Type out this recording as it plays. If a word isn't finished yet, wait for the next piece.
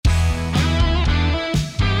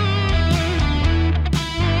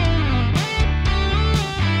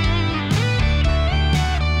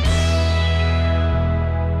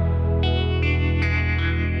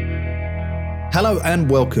Hello and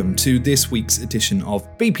welcome to this week's edition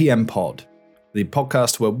of BPM Pod, the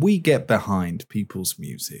podcast where we get behind people's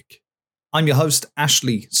music. I'm your host,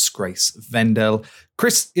 Ashley Scrace Vendel.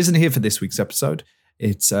 Chris isn't here for this week's episode.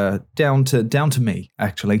 It's down to me,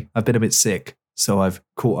 actually. I've been a bit sick, so I've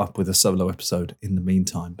caught up with a solo episode in the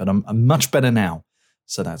meantime, but I'm much better now,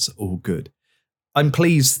 so that's all good. I'm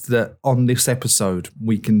pleased that on this episode,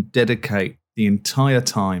 we can dedicate the entire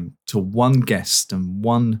time to one guest and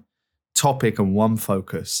one topic and one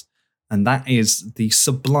focus, and that is the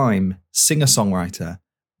sublime singer-songwriter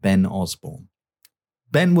Ben Osborne.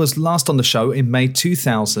 Ben was last on the show in May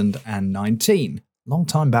 2019, long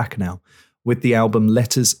time back now, with the album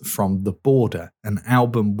Letters from the Border, an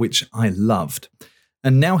album which I loved.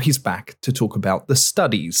 And now he's back to talk about The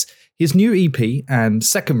Studies, his new EP and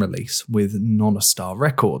second release with Nonostar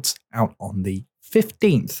Records, out on the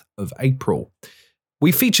 15th of April.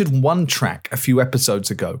 We featured one track a few episodes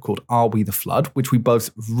ago called Are We the Flood, which we both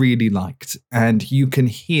really liked, and you can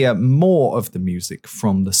hear more of the music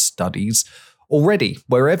from The Studies already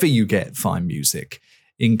wherever you get fine music,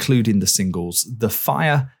 including the singles The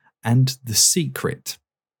Fire and The Secret.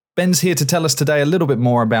 Ben's here to tell us today a little bit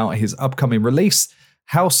more about his upcoming release,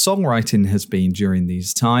 how songwriting has been during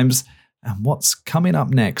these times, and what's coming up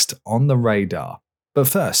next on the radar. But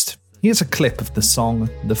first, here's a clip of the song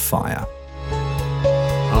The Fire.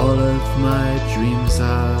 All of my dreams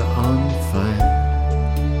are on fire.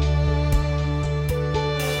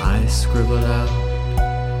 I scribble out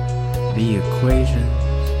the equations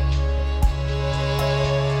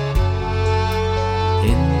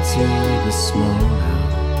into the small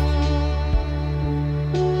house.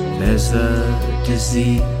 There's a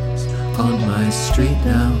disease on my street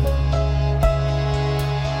now.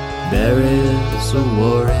 There is a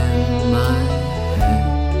war in my head.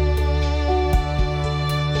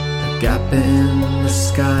 Gap in the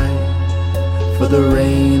sky for the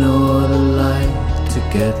rain or the light to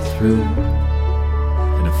get through,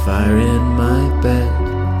 and a fire in my bed.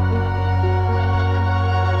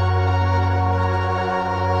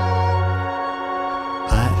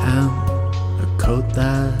 I am a coat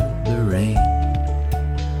that the rain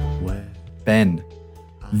wears. Ben,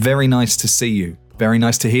 very nice to see you. Very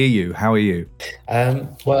nice to hear you. How are you?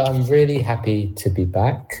 Well, I'm really happy to be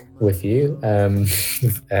back with you,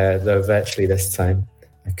 though virtually this time.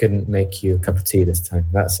 I couldn't make you a cup of tea this time.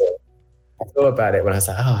 That's it. I thought about it when I was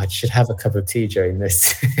like, I should have a cup of tea during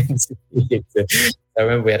this interview. I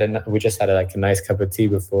remember we just had a nice cup of tea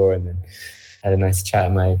before, and then had a nice chat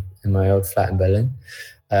in my old flat in Berlin.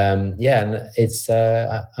 And it's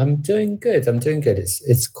I'm doing good.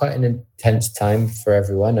 It's quite an intense time for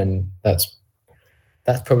everyone, and that's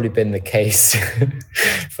probably been the case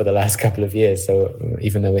for the last couple of years. So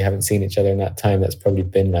even though we haven't seen each other in that time, that's probably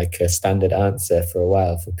been like a standard answer for a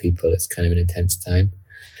while for people. It's kind of an intense time.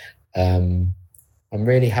 I'm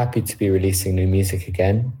really happy to be releasing new music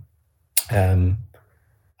again.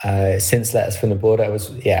 Since Letters from the Border,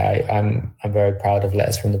 I'm very proud of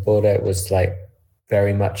Letters from the Border. It was like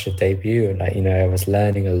very much a debut, and I was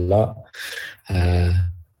learning a lot.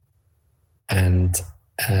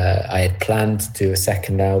 I had planned to do a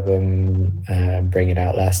second album and bring it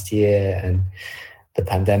out last year, and the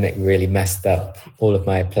pandemic really messed up all of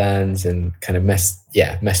my plans and kind of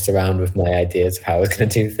messed around with my ideas of how I was going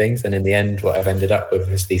to do things. And in the end, what I've ended up with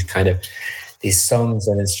is these songs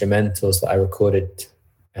and instrumentals that I recorded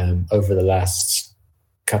over the last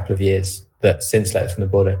couple of years, that since Letters from the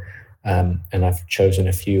Border, and I've chosen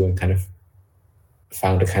a few and kind of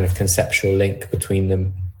found a kind of conceptual link between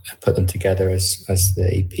them. I put them together as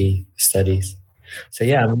the EP Studies. So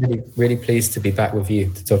yeah, I'm really, really pleased to be back with you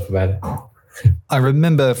to talk about it. I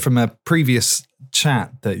remember from a previous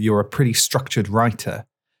chat that you're a pretty structured writer.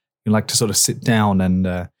 You like to sort of sit down and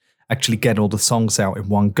actually get all the songs out in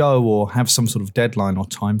one go, or have some sort of deadline or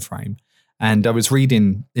time frame. And I was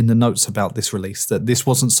reading in the notes about this release that this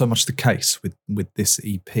wasn't so much the case with this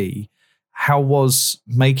EP. How was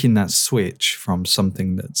making that switch from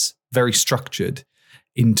something that's very structured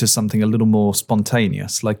into something a little more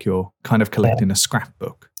spontaneous, like you're kind of collecting a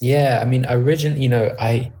scrapbook? Yeah, I mean, originally,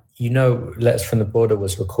 Letters from the Border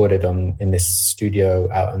was recorded in this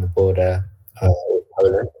studio out on the border,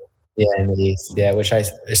 Poland. Yeah, in the east. Yeah, which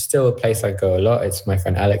is still a place I go a lot. It's my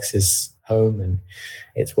friend Alex's home, and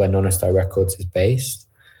it's where Nonostar Records is based.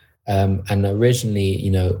 And originally,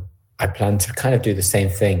 I planned to kind of do the same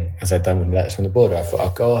thing as I'd done with Letters from the Border. I thought I'll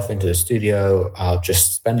go off into the studio, I'll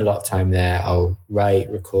just spend a lot of time there, I'll write,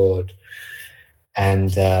 record.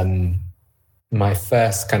 And my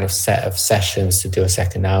first kind of set of sessions to do a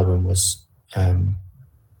second album was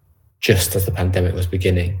just as the pandemic was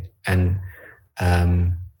beginning. And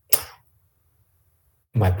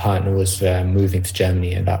my partner was moving to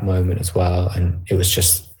Germany at that moment as well. And it was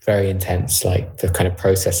just very intense, like the kind of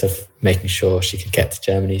process of making sure she could get to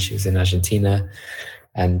Germany. She was in Argentina.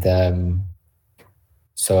 And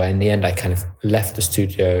so in the end, I kind of left the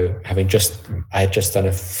studio, I had just done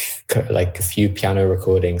a few piano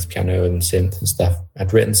recordings, piano and synth and stuff.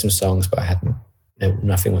 I'd written some songs, but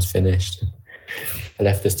nothing was finished. I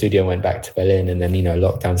left the studio and went back to Berlin, and then,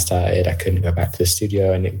 lockdown started. I couldn't go back to the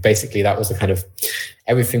studio. And basically that was the kind of,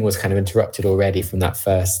 everything was kind of interrupted already from that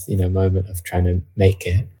first, moment of trying to make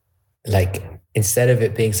it. Like, instead of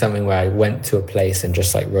it being something where I went to a place and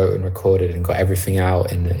just like wrote and recorded and got everything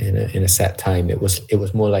out in a set time, it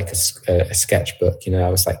was more like a sketchbook. I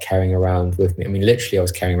was like carrying around with me. I mean, literally I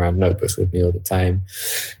was carrying around notebooks with me all the time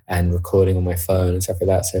and recording on my phone and stuff like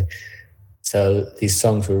that. So these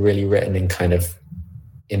songs were really written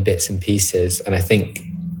in bits and pieces. And I think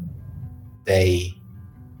they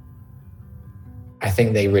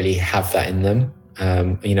really have that in them.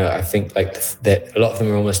 I think like that a lot of them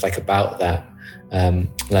are almost like about that.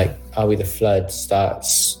 Like Are We the Flood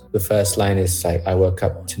starts, the first line is like, I woke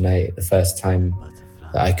up tonight, the first time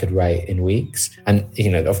that I could write in weeks. And,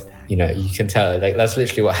 you can tell, like, that's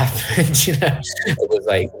literally what happened. It was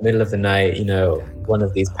like middle of the night, one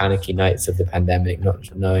of these panicky nights of the pandemic,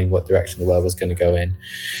 not knowing what direction the world was going to go in,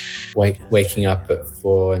 waking up at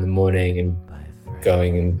 4 a.m. and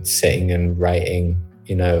going and sitting and writing,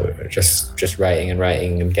 just writing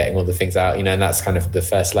and getting all the things out, and that's kind of the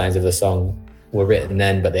first lines of the song were written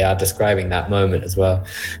then, but they are describing that moment as well.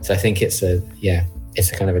 So I think it's a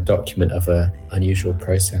kind of a document of a unusual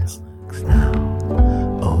process. Now,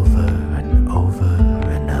 over and over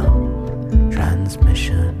and out,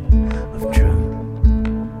 transmission of truth.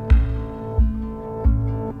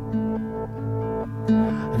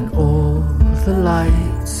 And all the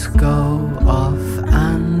lights go off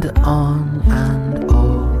and on, and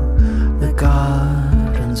all the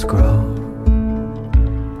gardens grow.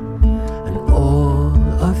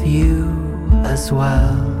 Of you as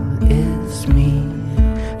well is me,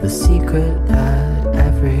 the secret that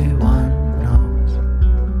everyone knows.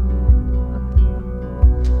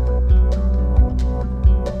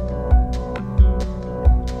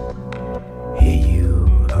 Here you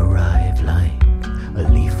arrive like a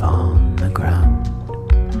leaf on the ground.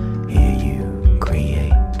 Here you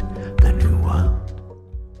create the new world.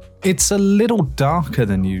 It's a little darker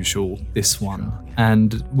than usual, this one.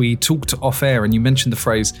 And we talked off air and you mentioned the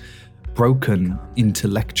phrase broken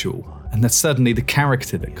intellectual. And that's certainly the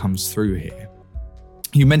character that comes through here.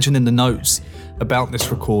 You mentioned in the notes about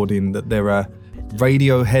this recording that there are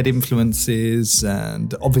Radiohead influences,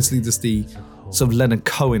 and obviously there's the sort of Leonard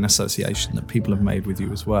Cohen association that people have made with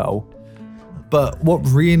you as well. But what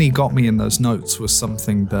really got me in those notes was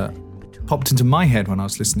something that popped into my head when I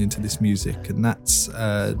was listening to this music, and that's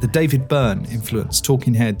the David Byrne influence,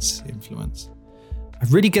 Talking Heads influence. I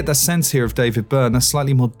really get that sense here of David Byrne, a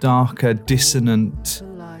slightly more darker, dissonant,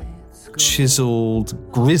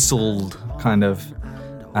 chiseled, grizzled kind of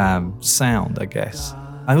sound, I guess.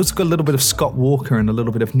 I also got a little bit of Scott Walker and a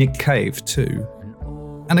little bit of Nick Cave too.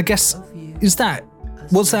 And I guess, was that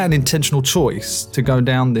an intentional choice to go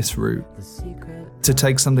down this route? To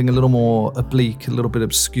take something a little more oblique, a little bit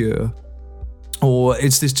obscure? Or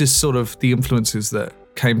is this just sort of the influences that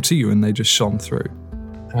came to you and they just shone through?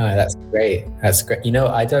 Oh, that's great. That's great.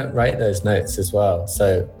 I don't write those notes as well.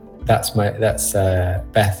 So that's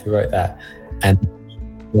Beth who wrote that. And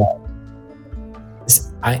yeah,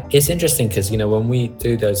 it's interesting because, when we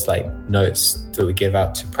do those like notes that we give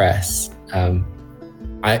out to press,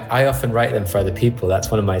 I often write them for other people. That's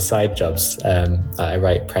one of my side jobs. I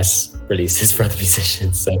write press releases for other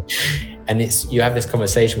musicians. So, and you have this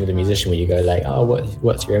conversation with a musician where you go like, oh,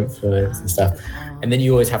 what's your influence and stuff. And then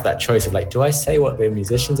you always have that choice of like, do I say what the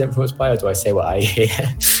musician's influenced by, or do I say what I hear?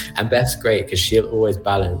 And Beth's great because she'll always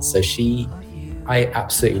balance. So I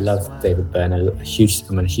absolutely love David Byrne. I'm a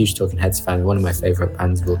huge Talking Heads fan, one of my favorite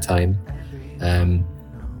bands of all time. And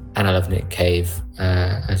I love Nick Cave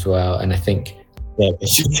as well. And I think,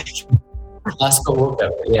 Scott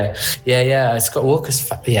Walker, yeah. Scott Walker's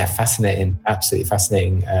fascinating, absolutely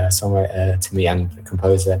fascinating songwriter to me and a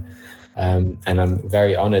composer. And I'm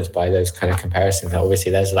very honoured by those kind of comparisons.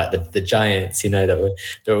 Obviously, there's like the giants, that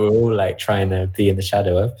we're all like trying to be in the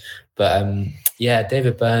shadow of. But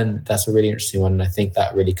David Byrne, that's a really interesting one, and I think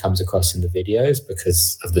that really comes across in the videos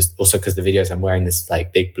because of this. Also, because the videos I'm wearing this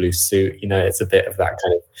like big blue suit, it's a bit of that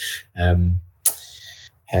kind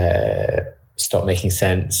of stop making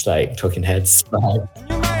sense, like Talking Heads vibe.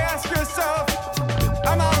 You may ask yourself,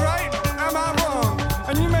 am I right? Am I wrong?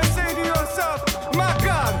 And you may say to yourself, my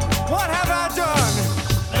God, what have I done?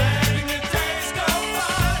 Letting the days go by.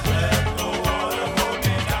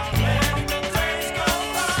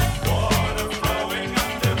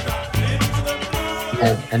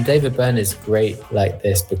 And David Byrne is great like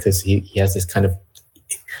this because he has this kind of,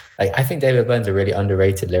 like, I think David Byrne's a really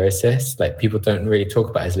underrated lyricist. Like, people don't really talk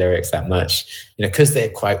about his lyrics that much, you know, because they're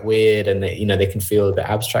quite weird and they, you know, they can feel a bit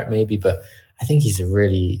abstract maybe, but I think he's a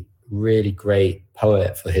really, really great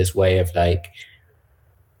poet for his way of, like,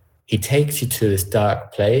 he takes you to this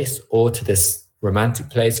dark place or to this romantic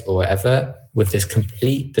place or whatever with this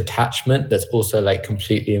complete detachment that's also, like,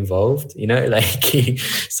 completely involved, you know, like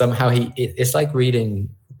it's like reading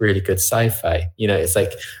really good sci-fi, you know, it's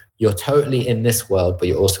like you're totally in this world, but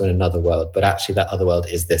you're also in another world, but actually that other world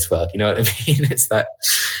is this world, you know what I mean? It's that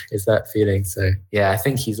feeling. So yeah, I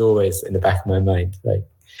think he's always in the back of my mind, like,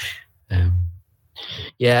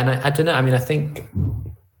 yeah. And I don't know, I mean, I think,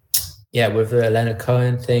 yeah, with the Leonard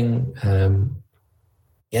Cohen thing,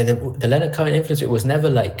 yeah, the Leonard Cohen influence, it was never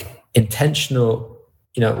like intentional,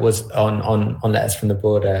 you know, it was on Letters from the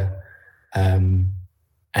Border. And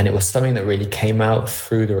it was something that really came out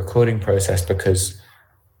through the recording process because,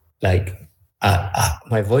 like,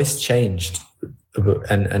 my voice changed.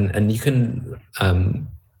 And you can,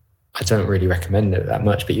 I don't really recommend it that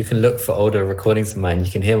much, but you can look for older recordings of mine.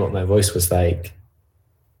 You can hear what my voice was like,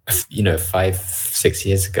 you know, 5-6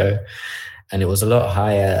 years ago. And it was a lot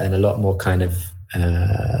higher and a lot more kind of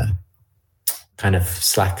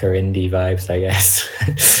slacker indie vibes, I guess.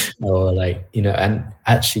 Or like, you know, and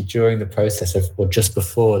actually during the process of, or just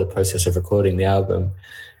before the process of recording the album,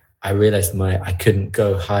 I realized I couldn't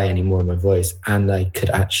go high anymore in my voice, and I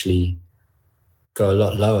could actually go a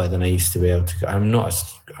lot lower than I used to be able to go. I'm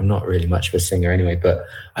not really much of a singer anyway, but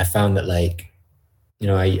I found that, like, you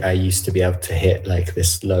know, I used to be able to hit like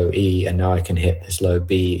this low E, and now I can hit this low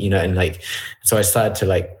B, you know, and like, so I started to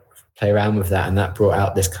like play around with that, and that brought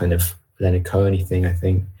out this kind of Leonard Cohen-y thing, I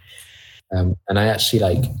think. And I actually,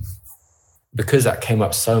 like, because that came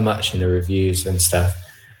up so much in the reviews and stuff,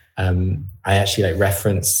 I actually like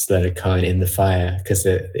referenced Leonard Cohen in The Fire, because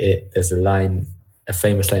there's a line, a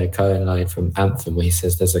famous Leonard Cohen line from Anthem, where he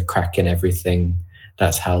says, "There's a crack in everything,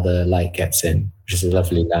 that's how the light gets in," which is a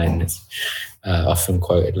lovely line. It's often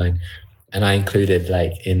quoted line. And I included,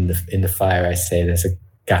 like, in the Fire, I say there's a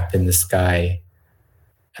gap in the sky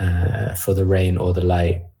for the rain or the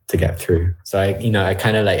light to get through. So I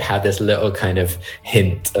kind of like had this little kind of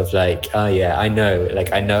hint of like, oh yeah, I know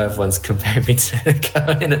everyone's comparing me to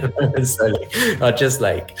Cohen at the moment, so like, I'll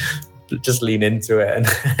just lean into it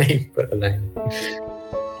and put a line.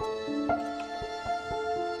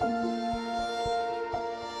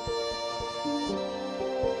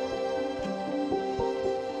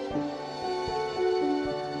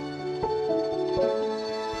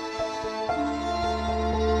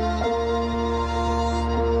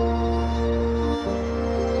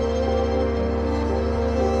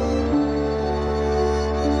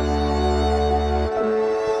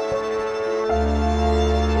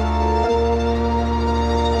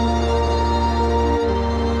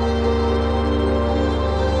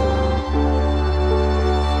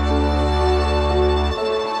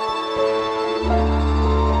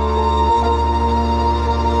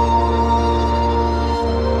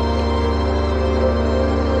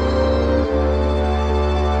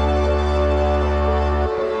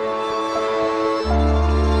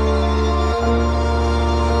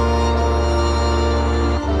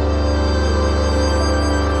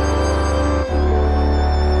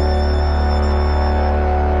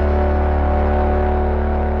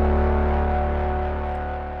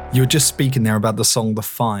 You were just speaking there about the song The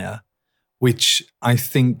Fire, which I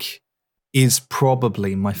think is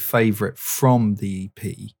probably my favourite from the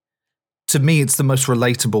EP. To me, it's the most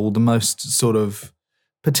relatable, the most sort of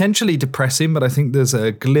potentially depressing, but I think there's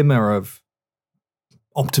a glimmer of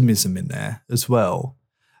optimism in there as well.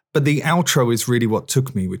 But the outro is really what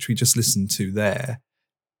took me, which we just listened to there.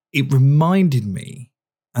 It reminded me,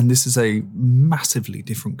 and this is a massively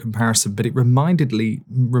different comparison, but it reminded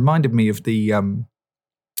me of the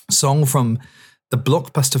song from the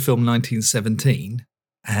blockbuster film 1917,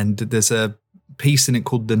 and there's a piece in it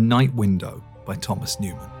called The Night Window by Thomas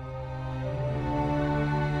Newman.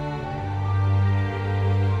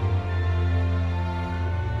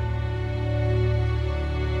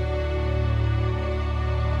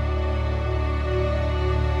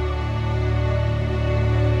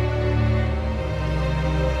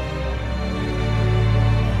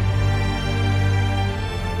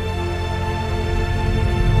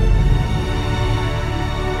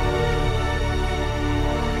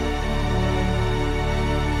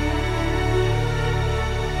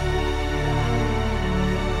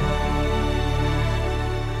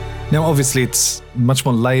 Now, obviously, it's much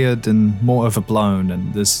more layered and more overblown,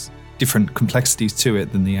 and there's different complexities to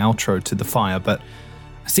it than the outro to The Fire, but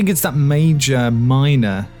I think it's that major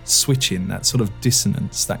minor switching, that sort of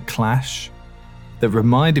dissonance, that clash that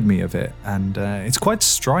reminded me of it, and it's quite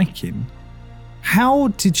striking. How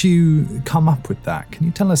did you come up with that? Can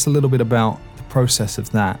you tell us a little bit about the process of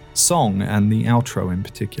that song and the outro in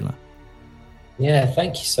particular? Yeah,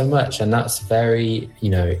 thank you so much. And that's very,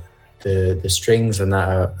 the strings on that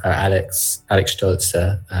are Alex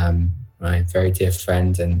Stolzer, my very dear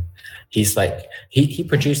friend, and he's like he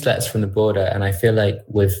produced Letters from the Border, and I feel like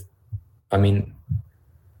with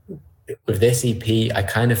this EP, I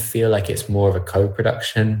kind of feel like it's more of a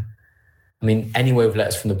co-production. I mean, anyway, with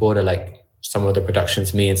Letters from the Border, like some of the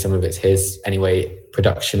production's me and some of it's his. Anyway,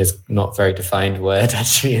 production is not very defined word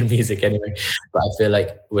actually in music anyway. But I feel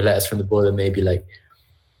like with Letters from the Border, maybe like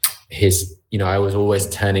his, I was always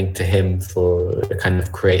turning to him for the kind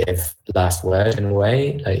of creative last word in a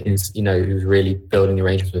way. Like, he was really building the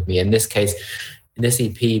arrangements with me. In this case, in this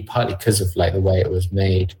EP, partly because of like the way it was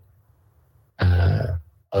made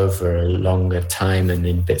over a longer time and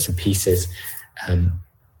in bits and pieces,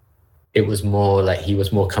 it was more like he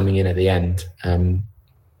was more coming in at the end.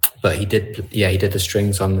 But he did the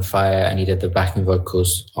strings on The Fire, and he did the backing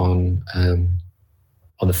vocals on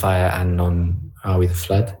The Fire and on Are We the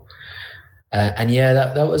Flood. And yeah,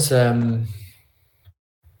 that was that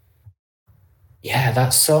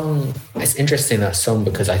song. It's interesting, that song,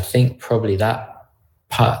 because I think probably that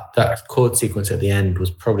chord sequence at the end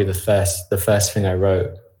was probably the first thing I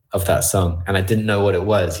wrote of that song, and I didn't know what it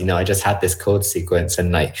was. I just had this chord sequence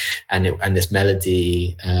and this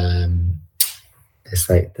melody. It's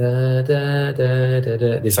like da, da, da, da,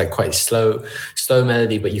 da. This like quite slow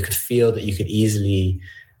melody, but you could feel that you could easily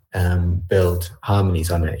build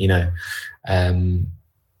harmonies on it,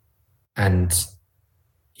 and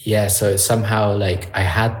yeah, so somehow like I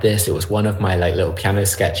had this. It was one of my like little piano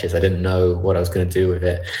sketches. I didn't know what I was going to do with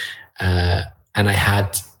it, and I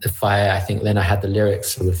had The Fire. I think then I had the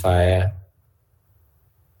lyrics for The Fire,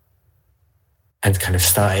 and kind of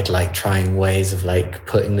started like trying ways of like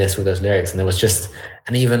putting this with those lyrics. And there was just,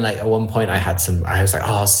 and even like at one point I was like,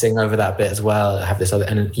 oh, I'll sing over that bit as well. I have this other,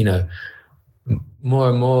 and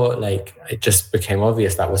more and more, like it just became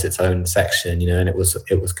obvious that was its own section, and it was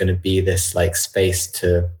going to be this like space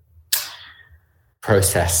to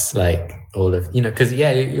process like all of, because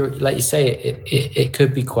you're like you say, it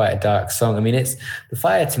could be quite a dark song. I mean, it's The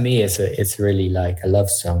Fire to me it's really like a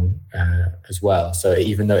love song as well. So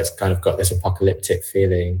even though it's kind of got this apocalyptic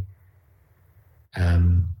feeling,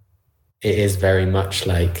 it is very much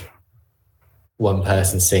like one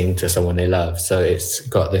person singing to someone they love. So it's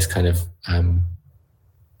got this kind of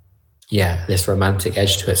this romantic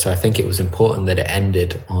edge to it. So I think it was important that it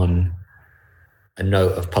ended on a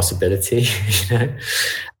note of possibility,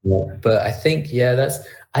 But I think,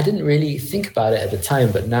 I didn't really think about it at the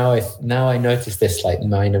time, but now I notice this like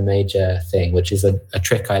minor major thing, which is a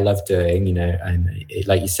trick I love doing, and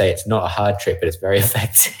like you say, it's not a hard trick, but it's very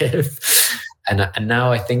effective. and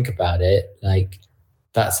now I think about it, like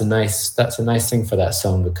that's a nice thing for that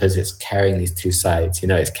song, because it's carrying these two sides,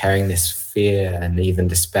 it's carrying this fear and even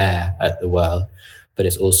despair at the world, but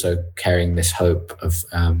it's also carrying this hope of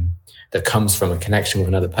that comes from a connection with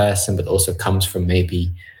another person, but also comes from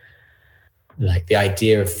maybe like the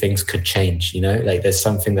idea of things could change, like there's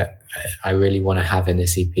something that I really want to have in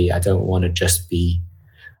this EP. I don't want to just be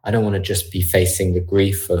facing the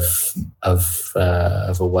grief of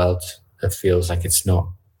a world that feels like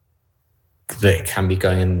that it can be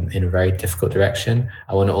going in a very difficult direction.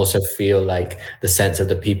 I want to also feel like the sense of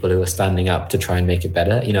the people who are standing up to try and make it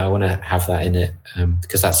better. I want to have that in it,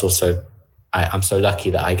 because that's also, I'm so lucky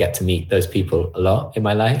that I get to meet those people a lot in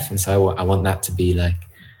my life. And so I want that to be like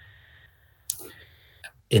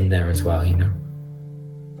in there as well,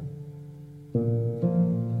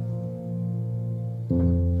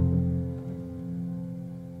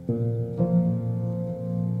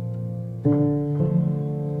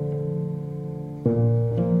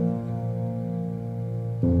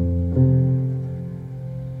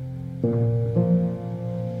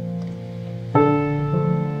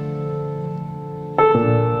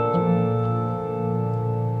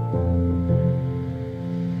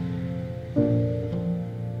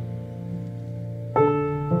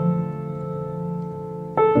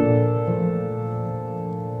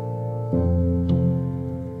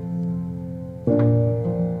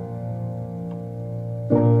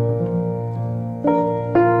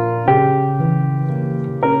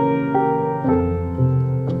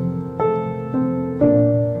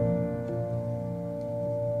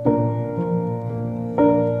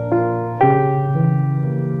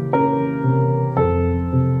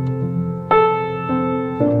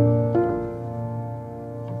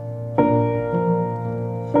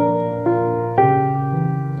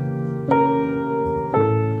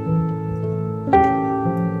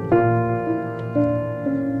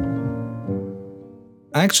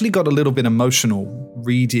 I actually got a little bit emotional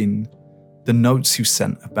reading the notes you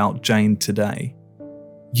sent about Jane today.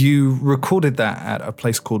 You recorded that at a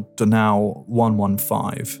place called Donau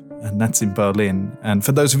 115, and that's in Berlin. And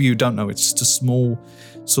for those of you who don't know, it's just a small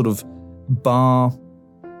sort of bar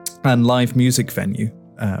and live music venue,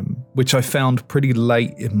 which I found pretty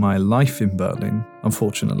late in my life in Berlin,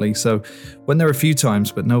 unfortunately. So went there a few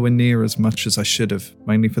times, but nowhere near as much as I should have,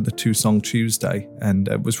 mainly for the 2-song Tuesday. And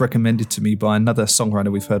it was recommended to me by another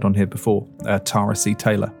songwriter we've heard on here before, Tara C.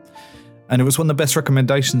 Taylor. And it was one of the best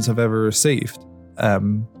recommendations I've ever received.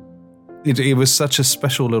 It was such a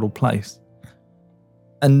special little place.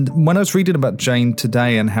 And when I was reading about Jane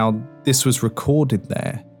today and how this was recorded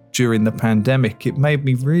there during the pandemic, it made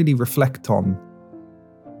me really reflect on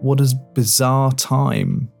what a bizarre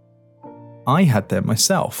time I had there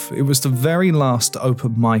myself. It was the very last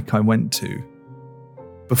open mic I went to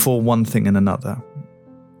before one thing and another.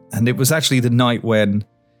 And it was actually the night when,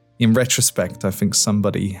 in retrospect, I think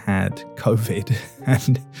somebody had COVID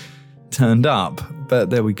and turned up, but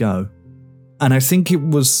there we go. And I think it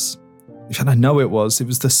was, and I know it was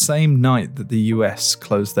the same night that the US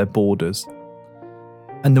closed their borders.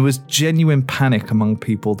 And there was genuine panic among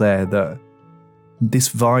people there that this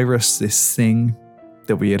virus, this thing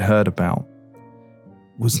that we had heard about,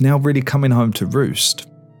 was now really coming home to roost.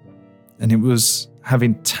 And it was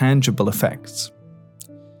having tangible effects.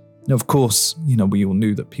 Now, of course, we all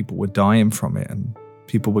knew that people were dying from it and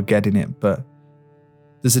people were getting it, but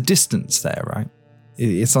there's a distance there, right?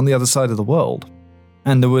 It's on the other side of the world.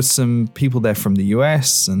 And there were some people there from the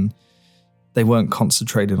US, and they weren't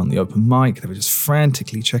concentrated on the open mic. They were just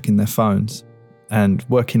frantically checking their phones and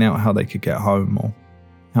working out how they could get home or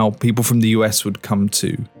how people from the US would come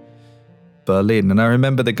to Berlin. And I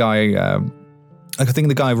remember the guy, I think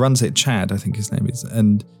the guy who runs it, Chad, I think his name is,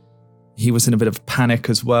 and he was in a bit of panic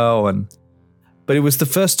as well. But it was the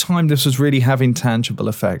first time this was really having tangible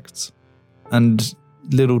effects. And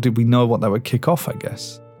little did we know what that would kick off, I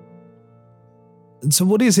guess. And so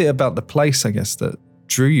what is it about the place, I guess, that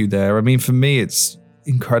drew you there? I mean, for me, it's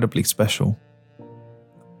incredibly special.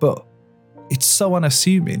 But it's so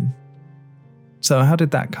unassuming. So how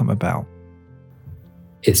did that come about?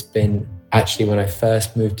 It's been, actually, when I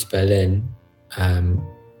first moved to Berlin,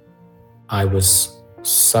 I was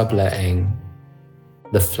subletting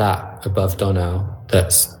the flat above Donau.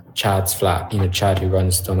 That's Chad's flat. Chad, who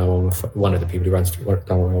runs Donau, one of the people who runs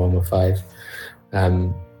Donau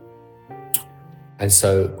 115. And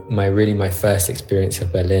so my first experience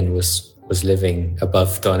of Berlin was living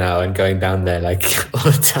above Donau and going down there like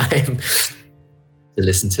all the time to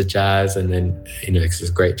listen to jazz. And then, because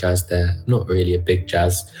there's great jazz there. I'm not really a big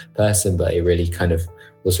jazz person, but it really kind of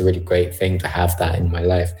was a really great thing to have that in my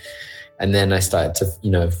life. And then I started to,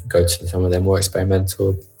 go to some of their more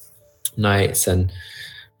experimental nights. And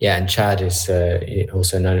Chad is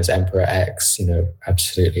also known as Emperor X,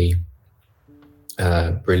 absolutely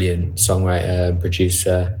brilliant songwriter and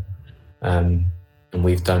producer. And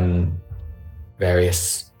we've done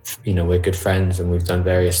various, we're good friends and we've done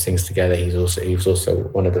various things together. He was also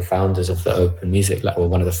one of the founders of the Open Music Lab, or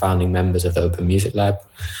one of the founding members of the Open Music Lab.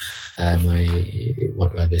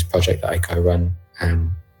 This project that I co-run,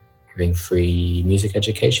 giving free music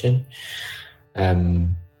education.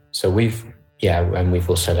 So we've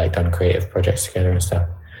also done creative projects together and stuff.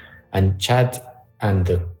 And Chad and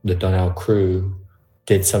the Donau crew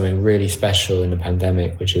did something really special in the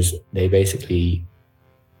pandemic, which is they basically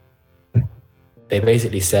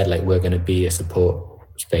said, we're going to be a support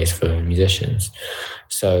space for musicians.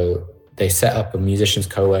 So they set up a musicians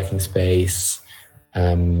co-working space.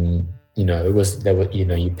 You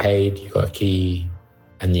paid, you got a key,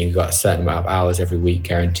 and you got a certain amount of hours every week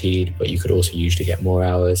guaranteed, but you could also usually get more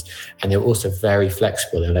hours. And they were also very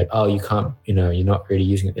flexible. They're like, oh, you can't, you're not really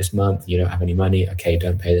using it this month. You don't have any money. Okay,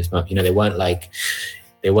 don't pay this month.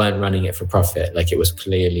 They weren't running it for profit. It was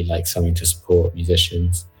clearly something to support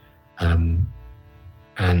musicians. And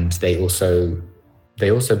they also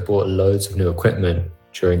bought loads of new equipment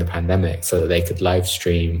during the pandemic so that they could live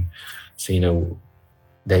stream. So,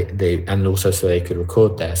 they and also so they could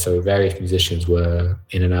record there. So various musicians were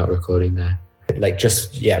in and out recording there.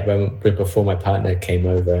 Before my partner came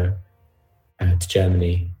over to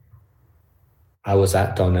Germany, I was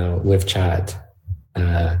at Donau with Chad,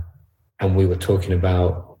 and we were talking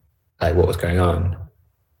about what was going on.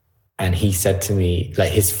 And he said to me,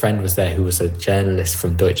 his friend was there who was a journalist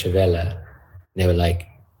from Deutsche Welle. And they were like,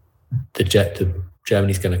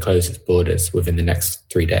 Germany's going to close its borders within the next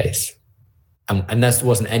 3 days. And that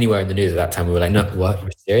wasn't anywhere in the news at that time. We were like, no, what?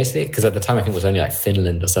 Seriously? Because at the time, I think it was only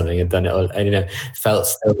Finland or something had done it. And,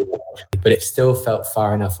 but it still felt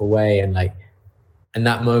far enough away. And And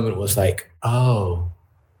that moment was like, oh,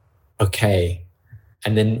 okay.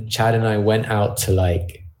 And then Chad and I went out to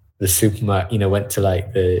like the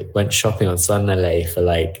supermarket, went shopping on Sunday for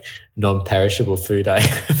like non-perishable food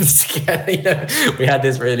items together. We had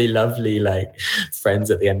this really lovely like friends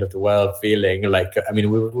at the end of the world feeling. Like, I mean,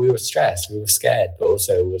 we were stressed, we were scared, but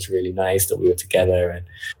also it was really nice that we were together.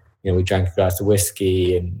 And we drank a glass of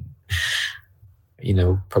whiskey and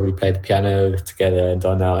probably played the piano together and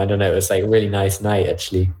Donnell. I don't know, it was like a really nice night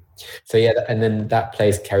actually. So yeah, and then that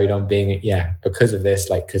place carried on being because of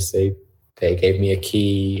this, like because they gave me a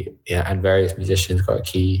key, and various musicians got a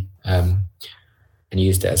key, and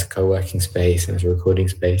used it as a co-working space and as a recording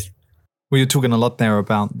space. Well, you're talking a lot there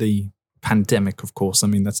about the pandemic, of course. I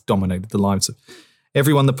mean, that's dominated the lives of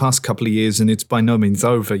everyone the past couple of years, and it's by no means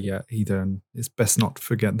over yet either, and it's best not to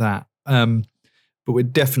forget that. But we're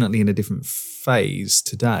definitely in a different phase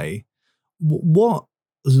today. What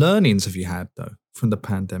learnings have you had, though, from the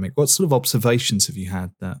pandemic? What sort of observations have you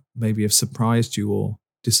had that maybe have surprised you or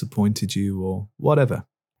disappointed you or whatever?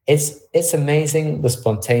 It's amazing the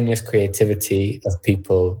spontaneous creativity of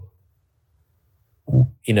people,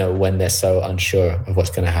 when they're so unsure of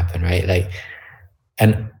what's going to happen, right? Like,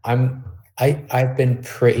 and I've been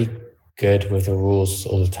pretty good with the rules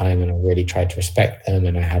all the time, and I really try to respect them.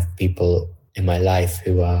 And I have people in my life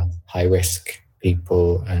who are high risk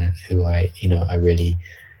people, who I really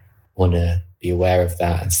want to be aware of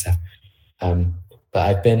that and stuff.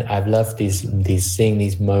 But I've loved seeing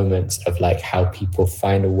these moments of like how people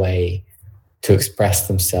find a way to express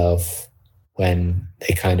themselves when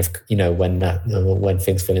they kind of, when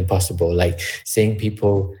things feel impossible, like seeing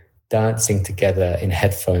people dancing together in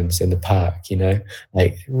headphones in the park,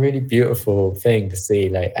 like really beautiful thing to see,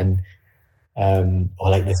 like, and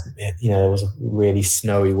or like this, there was a really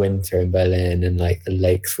snowy winter in Berlin, and like the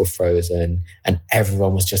lakes were frozen, and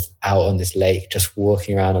everyone was just out on this lake, just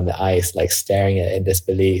walking around on the ice, like staring at it in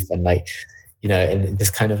disbelief, and like, and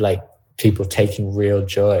this kind of like people taking real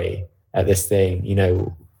joy at this thing,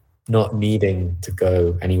 not needing to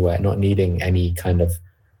go anywhere, not needing any kind of,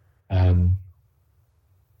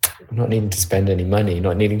 not needing to spend any money,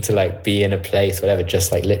 not needing to like be in a place, whatever,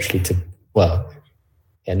 just like literally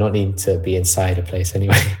not needing to be inside a place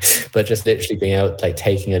anyway, but just literally being out, like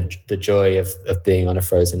taking the joy of being on a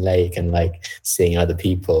frozen lake and like seeing other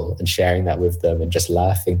people and sharing that with them and just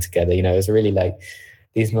laughing together. It was really like,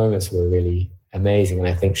 these moments were really amazing, and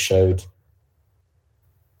I think showed,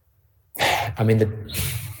 I mean,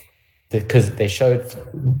 because they showed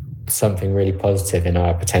something really positive in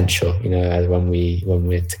our potential, when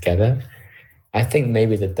we're together. I think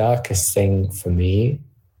maybe the darkest thing for me,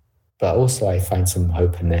 but also I find some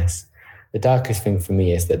hope in this. The darkest thing for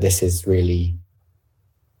me is that this is really,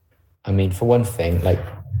 I mean, for one thing, like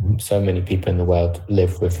so many people in the world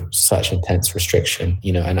live with such intense restriction,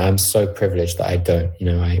 and I'm so privileged that I don't,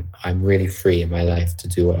 I'm really free in my life to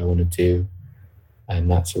do what I want to do. And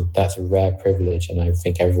that's a rare privilege, and I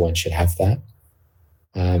think everyone should have that.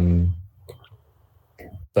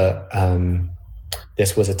 But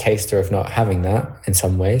this was a taster of not having that in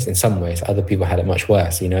some ways. In some ways, other people had it much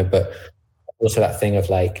worse, but also that thing of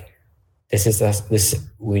like,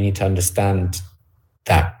 we need to understand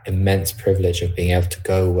that immense privilege of being able to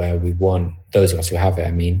go where we want, those of us who have it,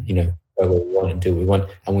 go where we want and do what we want.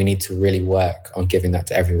 And we need to really work on giving that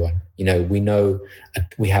to everyone. We know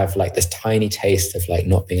we have like this tiny taste of like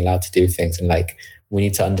not being allowed to do things. And like, we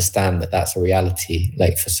need to understand that that's a reality,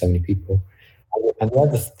 like for so many people. And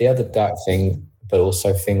the other dark thing, but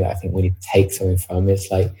also thing that I think we need to take something from is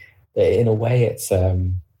like, that in a way it's, this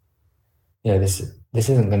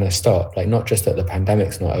isn't going to stop. Like, not just that the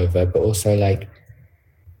pandemic's not over, but also like,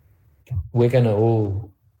 we're going to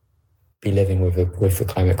all be living with the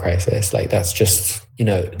climate crisis. Like, that's just,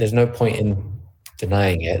 there's no point in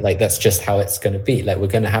denying it. Like, that's just how it's going to be. Like, we're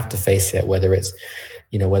going to have to face it, whether it's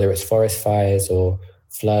forest fires or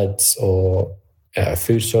floods or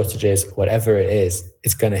food shortages, whatever it is,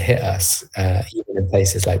 it's going to hit us, even in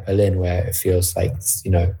places like Berlin, where it feels like,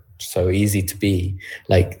 so easy to be.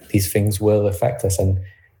 Like, these things will affect us. And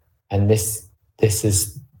this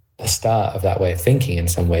is the start of that way of thinking in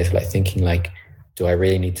some ways, like thinking like, do I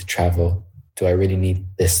really need to travel? Do I really need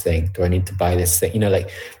this thing? Do I need to buy this thing?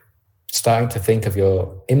 Like starting to think of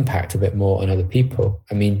your impact a bit more on other people.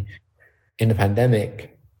 I mean, in the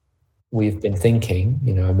pandemic, we've been thinking,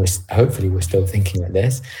 and hopefully we're still thinking like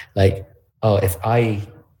this, like, oh, if I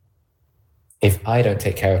don't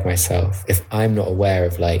take care of myself, if I'm not aware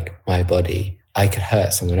of like my body, I could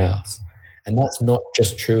hurt someone else. And that's not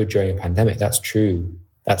just true during a pandemic. That's true.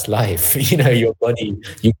 That's life. Your body,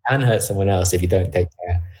 you can hurt someone else if you don't take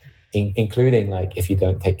care, including like if you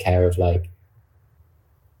don't take care of like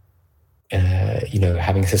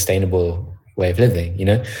having a sustainable way of living,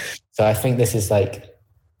 So I think this is like,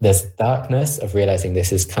 there's darkness of realizing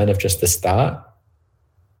this is kind of just the start.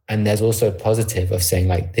 And there's also a positive of saying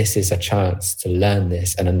like, this is a chance to learn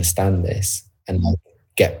this and understand this and like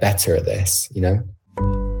get better at this,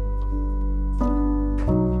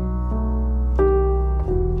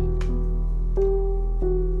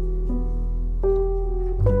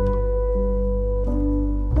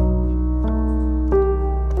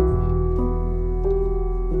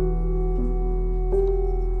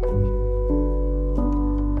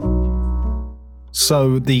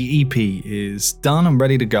 So the EP is done and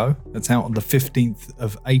ready to go. It's out on the 15th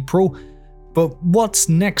of April. But what's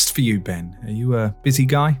next for you, Ben? Are you a busy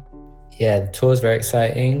guy? Yeah, the tour is very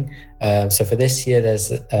exciting. So for this year, there's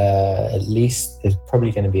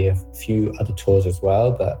probably going to be a few other tours as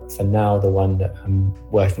well. But for now, the one that I'm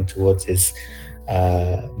working towards is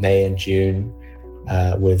May and June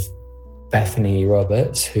with Bethany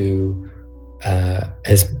Roberts, who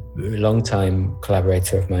is a long-time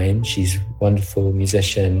collaborator of mine. She's a wonderful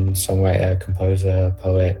musician, songwriter, composer,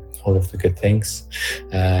 poet, all of the good things.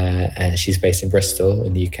 And she's based in Bristol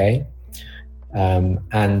in the UK. And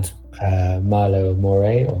Marlo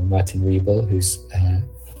Moray, or Martin Riebel, who's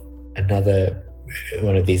another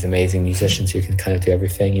one of these amazing musicians who can kind of do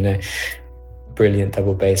everything, brilliant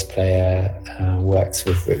double bass player, works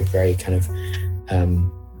with very kind of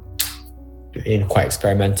in a quite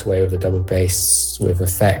experimental way with the double bass, with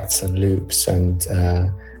effects and loops and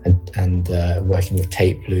working with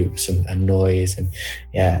tape loops and noise and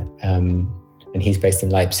he's based in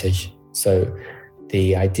Leipzig. So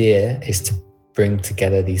the idea is to bring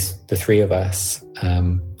together the three of us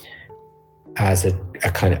as a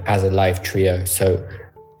live trio. So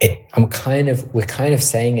we're kind of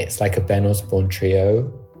saying it's like a Ben Osborne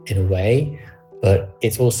trio in a way, but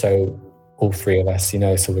it's also all three of us,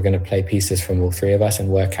 so we're going to play pieces from all three of us and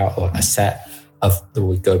work out a set that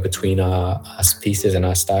would go between our pieces and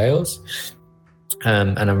our styles.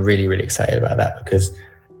 And I'm really, really excited about that because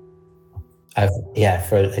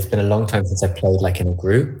it's been a long time since I played like in a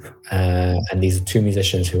group. And these are two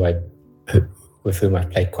musicians with whom I've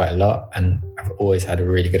played quite a lot and I've always had a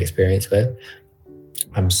really good experience with.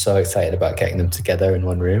 I'm so excited about getting them together in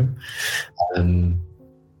one room.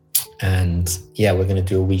 We're going to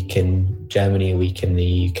do a week in Germany, a week in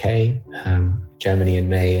the UK, Germany in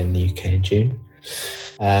May and the UK in June.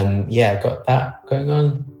 I've got that going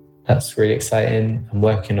on. That's really exciting. I'm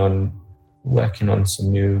working on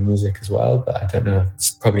some new music as well, but I don't know.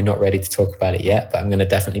 It's probably not ready to talk about it yet, but I'm going to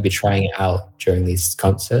definitely be trying it out during these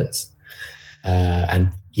concerts.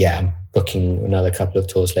 I'm booking another couple of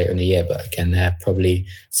tours later in the year, but again, they're probably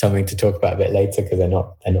something to talk about a bit later because they're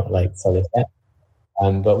not like solid yet.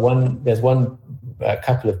 But there's a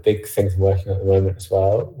couple of big things I'm working on at the moment as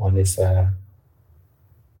well. One is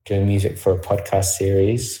doing music for a podcast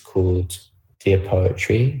series called Dear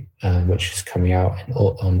Poetry, which is coming out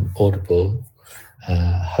on Audible,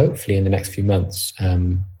 hopefully in the next few months.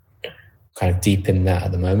 Kind of deep in that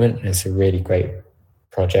at the moment. And it's a really great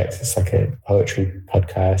project. It's like a poetry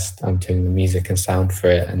podcast. I'm doing the music and sound for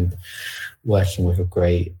it and working with a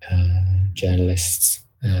great journalist,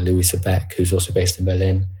 Louisa Beck, who's also based in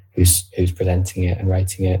Berlin, who's presenting it and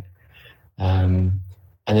writing it. And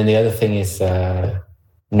then the other thing is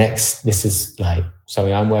this is like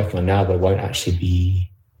something I'm working on now, but won't actually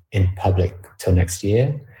be in public till next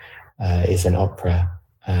year, is an opera.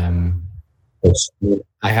 Which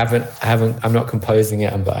I'm not composing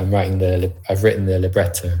it, but I've written the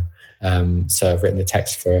libretto. So I've written the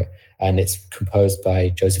text for it, and it's composed by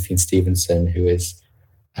Josephine Stevenson, who is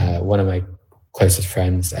one of my closest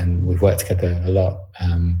friends, and we've worked together a lot.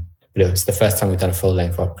 But it was the first time we've done a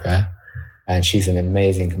full-length opera, and she's an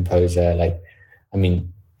amazing composer.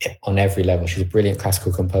 On every level, she's a brilliant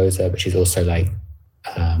classical composer, but she's also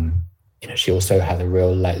she also has a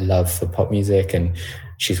real love for pop music, and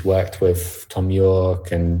she's worked with Tom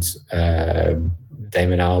York and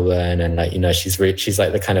Damon Albarn, and she's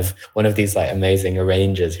like the kind of one of these like amazing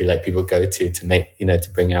arrangers who like people go to make to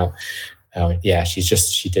bring out.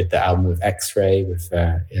 She did the album with X-Ray with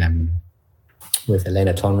Elena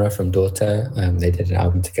Tonra from Daughter. They did an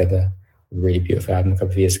album together, a really beautiful album a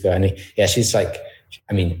couple of years ago. And she's like,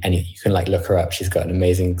 you can like look her up. She's got an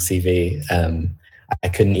amazing CV. I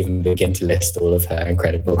couldn't even begin to list all of her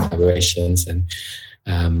incredible collaborations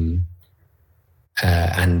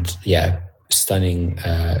stunning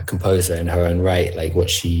composer in her own right. Like what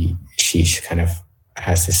she kind of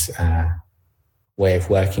has this way of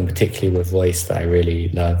working, particularly with voice, that I really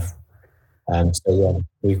love.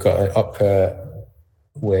 We've got an opera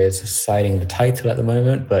we're deciding the title at the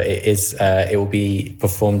moment, but it will be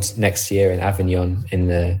performed next year in Avignon in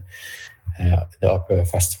the opera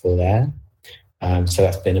festival there. So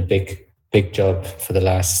that's been a big job for the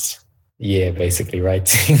last year, basically,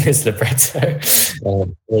 writing this libretto,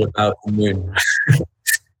 all about the moon.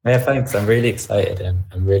 Yeah, thanks. I'm really excited.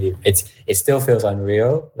 I'm really. It still feels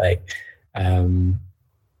unreal, like,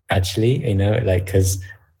 actually, you know, like, because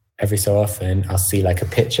every so often I'll see like a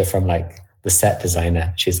picture from like the set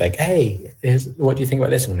designer. She's like, "Hey, what do you think about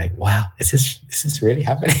this?" And I'm like, "Wow, is this really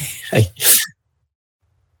happening?" Like,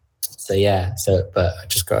 so yeah. But I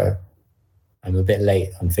just I'm a bit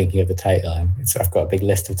late on thinking of the title. I've got a big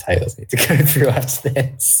list of titles I need to go through after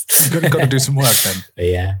this. You've got to do some work then. But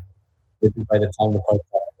yeah, by the time the podcast.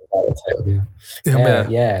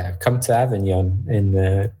 Yeah, come to Avignon in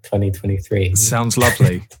 2023. Sounds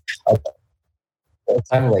lovely.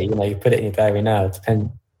 Time away, you know, you put it in your diary now.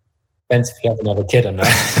 Depends if you have another kid or not.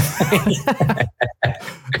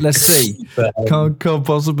 Let's see. But, can't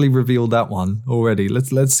possibly reveal that one already.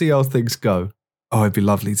 Let's see how things go. Oh, it'd be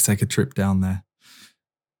lovely to take a trip down there.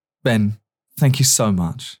 Ben, thank you so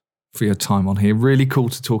much for your time on here. Really cool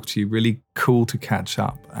to talk to you. Really cool to catch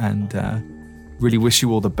up, and really wish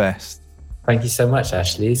you all the best. Thank you so much,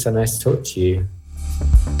 Ashley. So nice to talk to you.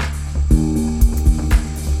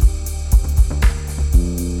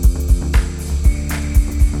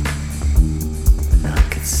 I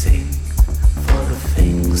could sing for the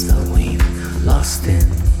things that we've lost in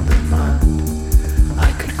the mud.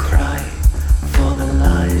 I could cry for the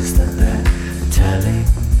lies that they're telling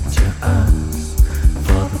to us,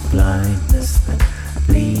 for the blindness that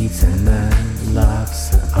bleeds in their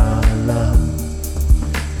lives at our love.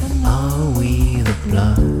 Are we the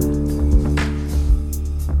blood?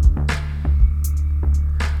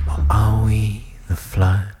 Or are we the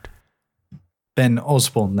flood? Ben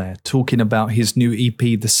Osborne there, talking about his new EP,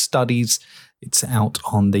 The Studies. It's out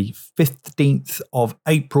on the 15th of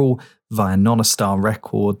April via Nonostar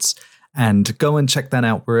Records. And go and check that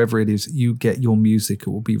out wherever it is you get your music. It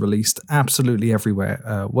will be released absolutely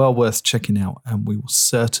everywhere. Well worth checking out. And we will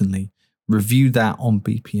certainly review that on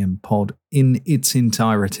BPM Pod in its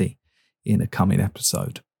entirety in a coming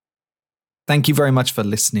episode. Thank you very much for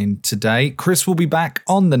listening today. Chris will be back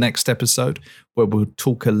on the next episode where we'll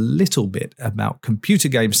talk a little bit about computer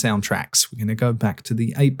game soundtracks. We're going to go back to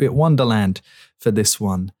the 8-bit wonderland for this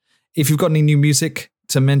one. If you've got any new music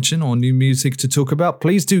to mention or new music to talk about,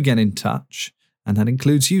 please do get in touch. And that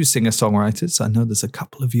includes you, singer-songwriters. I know there's a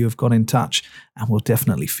couple of you have got in touch, and we'll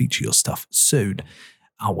definitely feature your stuff soon.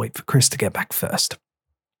 I'll wait for Chris to get back first.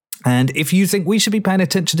 And if you think we should be paying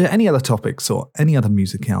attention to any other topics or any other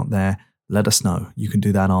music out there, let us know. You can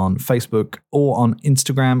do that on Facebook or on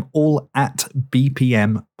Instagram, all at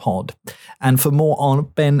BPM Pod. And for more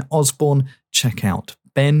on Ben Osborne, check out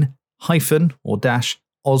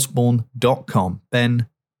ben-osborne.com,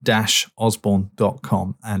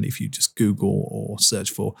 ben-osborne.com. And if you just Google or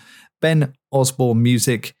search for Ben Osborne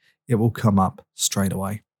Music, it will come up straight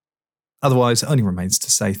away. Otherwise, it only remains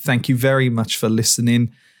to say thank you very much for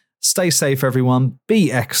listening. Stay safe, everyone.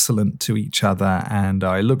 Be excellent to each other. And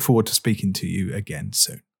I look forward to speaking to you again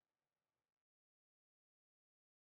soon.